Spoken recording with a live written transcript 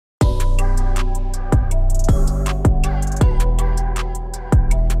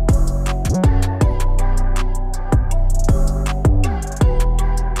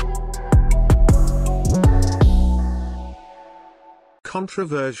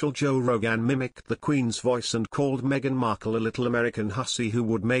controversial Joe Rogan mimicked the Queen's voice and called Meghan Markle a little American hussy who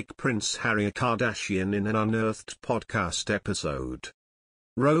would make Prince Harry a Kardashian in an Unearthed podcast episode.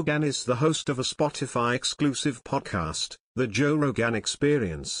 Rogan is the host of a Spotify-exclusive podcast, The Joe Rogan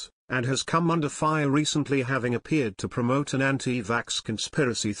Experience, and has come under fire recently, having appeared to promote an anti-vax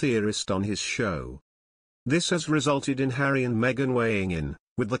conspiracy theorist on his show. This has resulted in Harry and Meghan weighing in,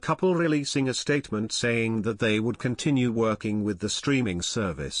 with the couple releasing a statement saying that they would continue working with the streaming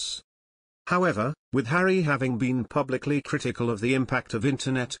service. However, with Harry having been publicly critical of the impact of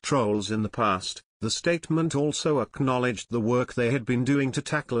internet trolls in the past, the statement also acknowledged the work they had been doing to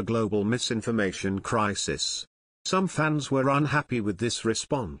tackle a global misinformation crisis. Some fans were unhappy with this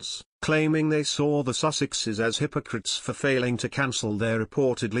response, claiming they saw the Sussexes as hypocrites for failing to cancel their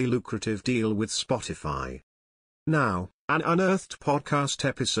reportedly lucrative deal with Spotify. Now, an Unearthed podcast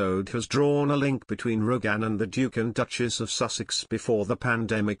episode has drawn a link between Rogan and the Duke and Duchess of Sussex before the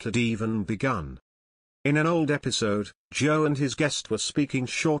pandemic had even begun. In an old episode, Joe and his guest were speaking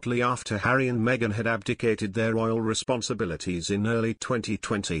shortly after Harry and Meghan had abdicated their royal responsibilities in early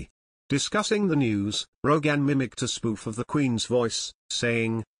 2020. Discussing the news, Rogan mimicked a spoof of the Queen's voice,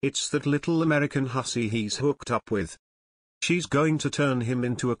 saying, "It's that little American hussy he's hooked up with. She's going to turn him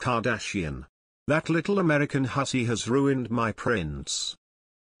into a Kardashian. That little American hussy has ruined my prince."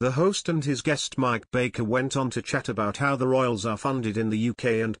 The host and his guest Mike Baker went on to chat about how the royals are funded in the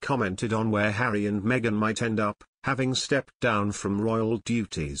UK and commented on where Harry and Meghan might end up, having stepped down from royal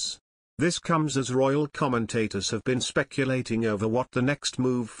duties. This comes as royal commentators have been speculating over what the next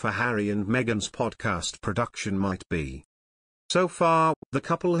move for Harry and Meghan's podcast production might be. So far, the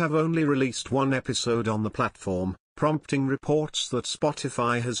couple have only released one episode on the platform, prompting reports that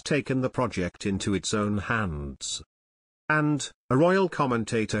Spotify has taken the project into its own hands. And, a royal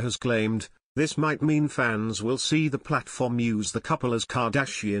commentator has claimed, this might mean fans will see the platform use the couple as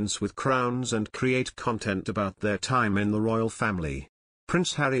Kardashians with crowns and create content about their time in the royal family.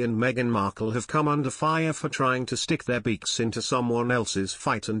 Prince Harry and Meghan Markle have come under fire for trying to stick their beaks into someone else's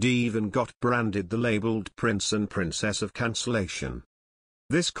fight and even got branded the labeled Prince and Princess of cancellation.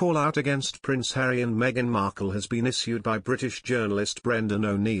 This call-out against Prince Harry and Meghan Markle has been issued by British journalist Brendan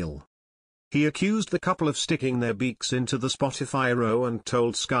O'Neill. He accused the couple of sticking their beaks into the Spotify row and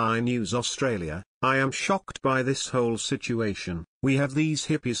told Sky News Australia, "I am shocked by this whole situation. We have these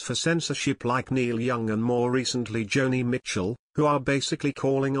hippies for censorship like Neil Young and more recently Joni Mitchell, who are basically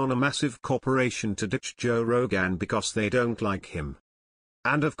calling on a massive corporation to ditch Joe Rogan because they don't like him.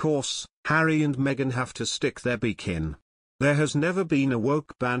 And of course, Harry and Meghan have to stick their beak in. There has never been a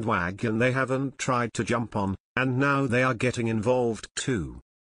woke bandwagon they haven't tried to jump on, and now they are getting involved too."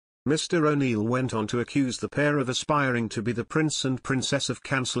 Mr. O'Neill went on to accuse the pair of aspiring to be the Prince and Princess of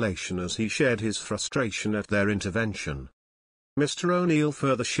cancellation as he shared his frustration at their intervention. Mr. O'Neill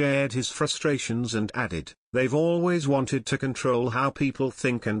further shared his frustrations and added, "They've always wanted to control how people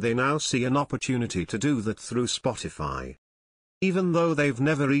think and they now see an opportunity to do that through Spotify. Even though they've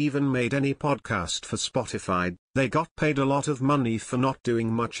never even made any podcast for Spotify, they got paid a lot of money for not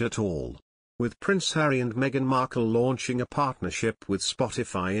doing much at all." With Prince Harry and Meghan Markle launching a partnership with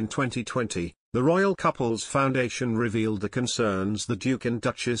Spotify in 2020, the royal couple's foundation revealed the concerns the Duke and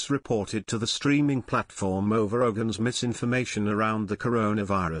Duchess reported to the streaming platform over Rogan's misinformation around the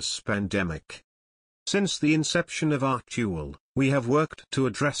coronavirus pandemic. "Since the inception of Archie, we have worked to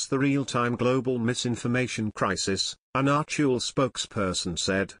address the real-time global misinformation crisis," an Archie spokesperson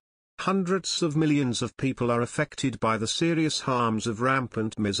said. "Hundreds of millions of people are affected by the serious harms of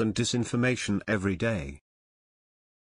rampant mis and disinformation every day.